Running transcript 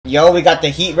Yo, we got the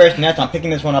Heat versus Nets. I'm picking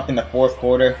this one up in the fourth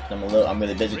quarter. I'm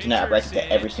really busy tonight. I reacted to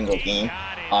every single game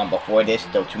before this,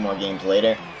 though 2 more games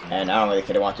later. And I don't really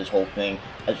care to watch this whole thing.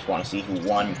 I just want to see who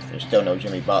won. There's still no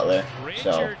Jimmy Butler.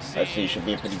 So, let's see. It should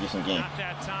be a pretty decent game.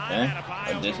 Okay?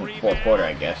 A decent fourth quarter,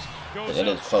 I guess. But it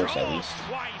is close, at least.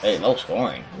 Hey, low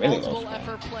scoring. Really low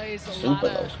scoring. Super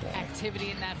low scoring.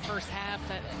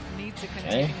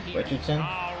 Okay, Richardson.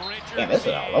 Damn, this is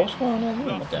a low scoring in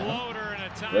there. What the hell?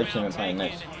 Richardson been playing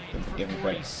nice. Give him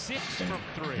credit.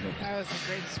 That was a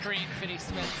great screen,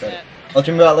 Finney-Smith. Oh,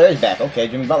 Jimmy Butler is back. Okay,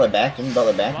 Jimmy Butler back. Jimmy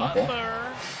Butler back. My fault.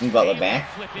 Jimmy Butler back.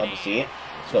 Love to see it.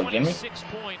 Let's go, Jimmy.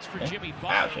 Okay.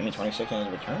 Wow, Jimmy 26 on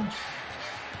his return.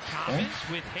 Okay.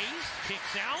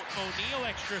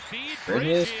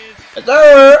 Bridges. Yes,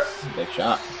 sir! Big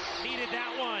shot. They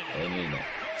needed it.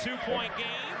 2-point game.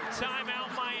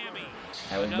 Timeout, Miami.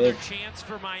 That was Another big. chance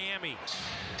for Miami.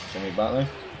 Jimmy Butler.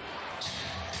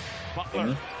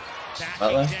 Jimmy. Backing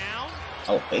Butler. down.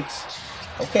 Oh, fakes.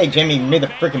 Okay, Jimmy made the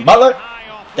freaking Butler.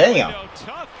 Damn.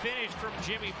 Tough finish from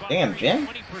Jimmy Butler. Damn, Jim.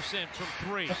 20% from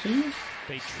 3. I see you.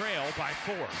 They trail by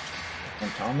 4.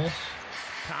 And Thomas.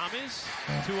 Thomas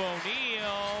to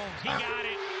O'Neal. He got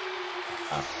it.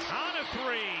 On a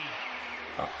 3.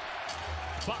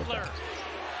 Butler.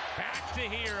 Back to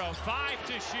Hero. 5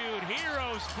 to shoot.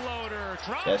 Hero's floater.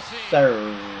 Drops Yes, in. sir.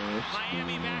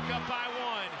 Miami back up by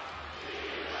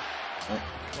 1.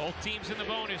 Both teams in the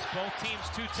bonus. Both teams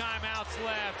 2 timeouts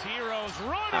left. Hero's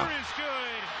runner is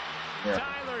good. Yeah.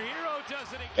 Tyler Hero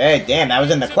does it again. Hey, damn, that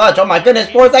was in the clutch. Oh my goodness,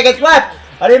 4 seconds left.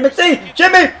 I didn't even see.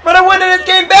 Jimmy, we're gonna win this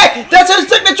game back. That's his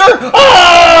signature.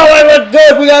 Oh, it was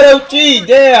good. We got OT.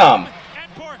 Damn.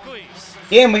 And Barclays.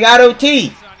 Damn, we got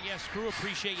OT. Yes, crew,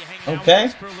 appreciate you hanging out Okay.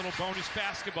 with us for a little bonus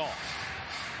basketball.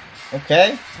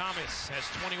 Okay. Thomas has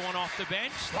 21 off the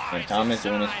bench. And Thomas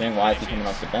doing his thing. Why is he coming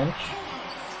off the bench?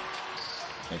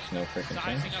 Makes no freaking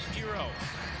sense. Sizing up Hero.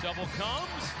 Double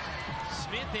comes.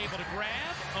 Smith able to grab.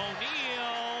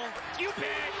 O'Neal. You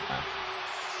bet.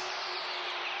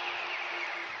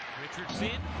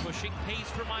 Richardson pushing pace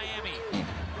for Miami.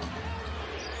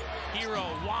 Hero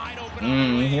wide open.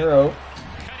 on the wing. Hero.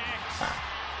 Connects.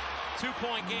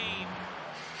 2-point game.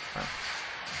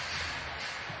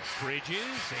 Bridges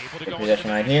able to Good go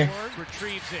possession into right the here. backcourt,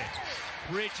 retrieves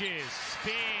it. Bridges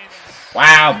spins.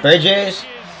 Wow, Bridges.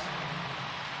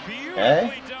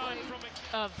 Beautifully done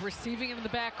from Of receiving him in the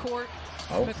backcourt.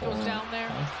 Oh, Smith goes down there.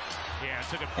 yeah,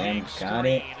 took a And big got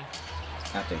it. screen.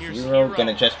 Not the Here's Hero. Hero.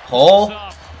 Gonna just pull. Goes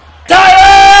up.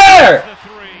 Tyler! The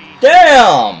 3.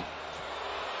 Damn.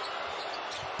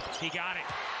 He got it.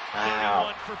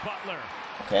 Wow. 31 for Butler.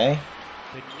 Okay.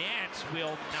 The Nets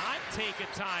will not take a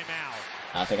timeout.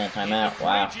 I'll take a timeout.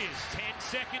 Wow. Bridges, 10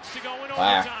 seconds to go in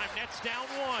Wow. overtime. Nets down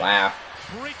 1. Wow.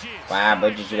 Bridges. Wow,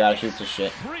 Bridges, you gotta shoot this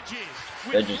shit. Bridges.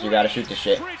 with Bridges, you gotta shoot this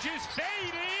shit. Bridges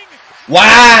fading.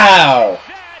 Wow!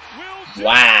 That will do it.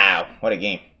 Wow. What a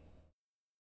game.